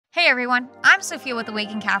Hey everyone, I'm Sophia with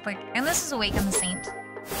Awaken Catholic, and this is Awaken the Saint.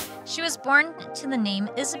 She was born to the name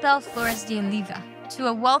Isabel Flores de Oliva to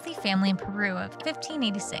a wealthy family in Peru of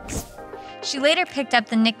 1586. She later picked up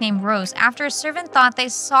the nickname Rose after a servant thought they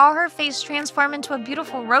saw her face transform into a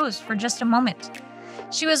beautiful rose for just a moment.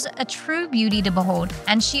 She was a true beauty to behold,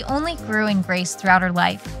 and she only grew in grace throughout her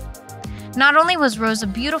life. Not only was Rose a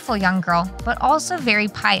beautiful young girl, but also very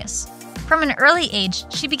pious. From an early age,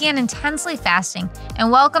 she began intensely fasting and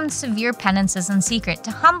welcomed severe penances in secret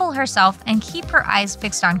to humble herself and keep her eyes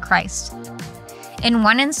fixed on Christ. In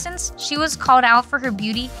one instance, she was called out for her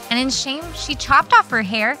beauty, and in shame, she chopped off her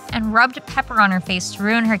hair and rubbed pepper on her face to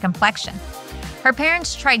ruin her complexion. Her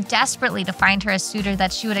parents tried desperately to find her a suitor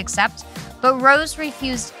that she would accept, but Rose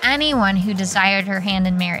refused anyone who desired her hand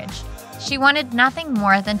in marriage. She wanted nothing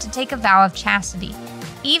more than to take a vow of chastity,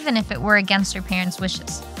 even if it were against her parents'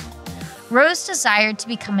 wishes. Rose desired to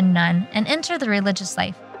become a nun and enter the religious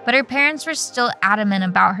life, but her parents were still adamant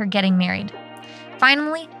about her getting married.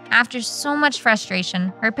 Finally, after so much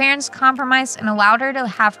frustration, her parents compromised and allowed her to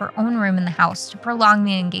have her own room in the house to prolong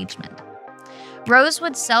the engagement. Rose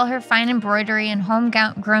would sell her fine embroidery and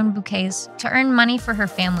homegrown bouquets to earn money for her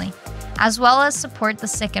family, as well as support the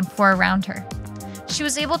sick and poor around her. She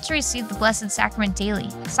was able to receive the Blessed Sacrament daily,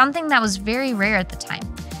 something that was very rare at the time,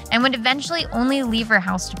 and would eventually only leave her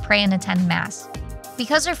house to pray and attend Mass.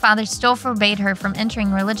 Because her father still forbade her from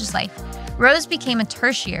entering religious life, Rose became a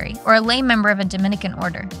tertiary, or a lay member of a Dominican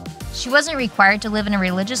order. She wasn't required to live in a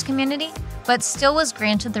religious community, but still was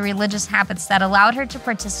granted the religious habits that allowed her to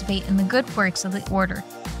participate in the good works of the order.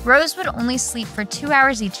 Rose would only sleep for 2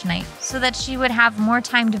 hours each night so that she would have more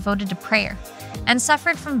time devoted to prayer, and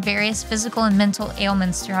suffered from various physical and mental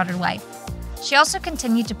ailments throughout her life. She also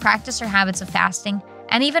continued to practice her habits of fasting,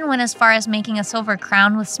 and even went as far as making a silver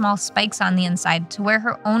crown with small spikes on the inside to wear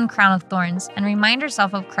her own crown of thorns and remind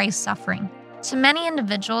herself of Christ's suffering. To many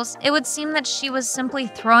individuals, it would seem that she was simply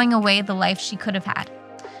throwing away the life she could have had.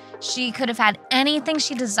 She could have had anything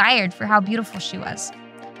she desired for how beautiful she was.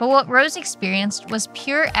 But what Rose experienced was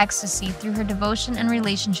pure ecstasy through her devotion and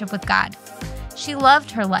relationship with God. She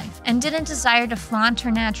loved her life and didn't desire to flaunt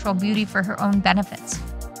her natural beauty for her own benefits.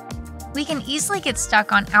 We can easily get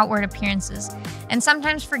stuck on outward appearances and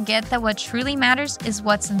sometimes forget that what truly matters is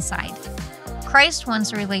what's inside. Christ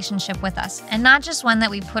wants a relationship with us, and not just one that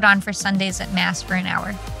we put on for Sundays at Mass for an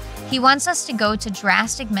hour. He wants us to go to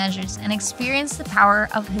drastic measures and experience the power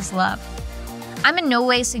of His love. I'm in no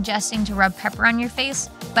way suggesting to rub pepper on your face,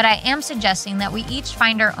 but I am suggesting that we each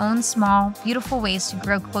find our own small, beautiful ways to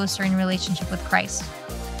grow closer in relationship with Christ.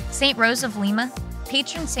 Saint Rose of Lima,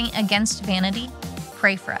 patron saint against vanity,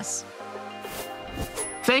 pray for us.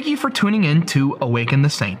 Thank you for tuning in to Awaken the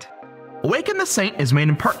Saint. Awaken the Saint is made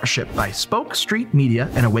in partnership by Spoke Street Media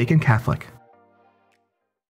and Awaken Catholic.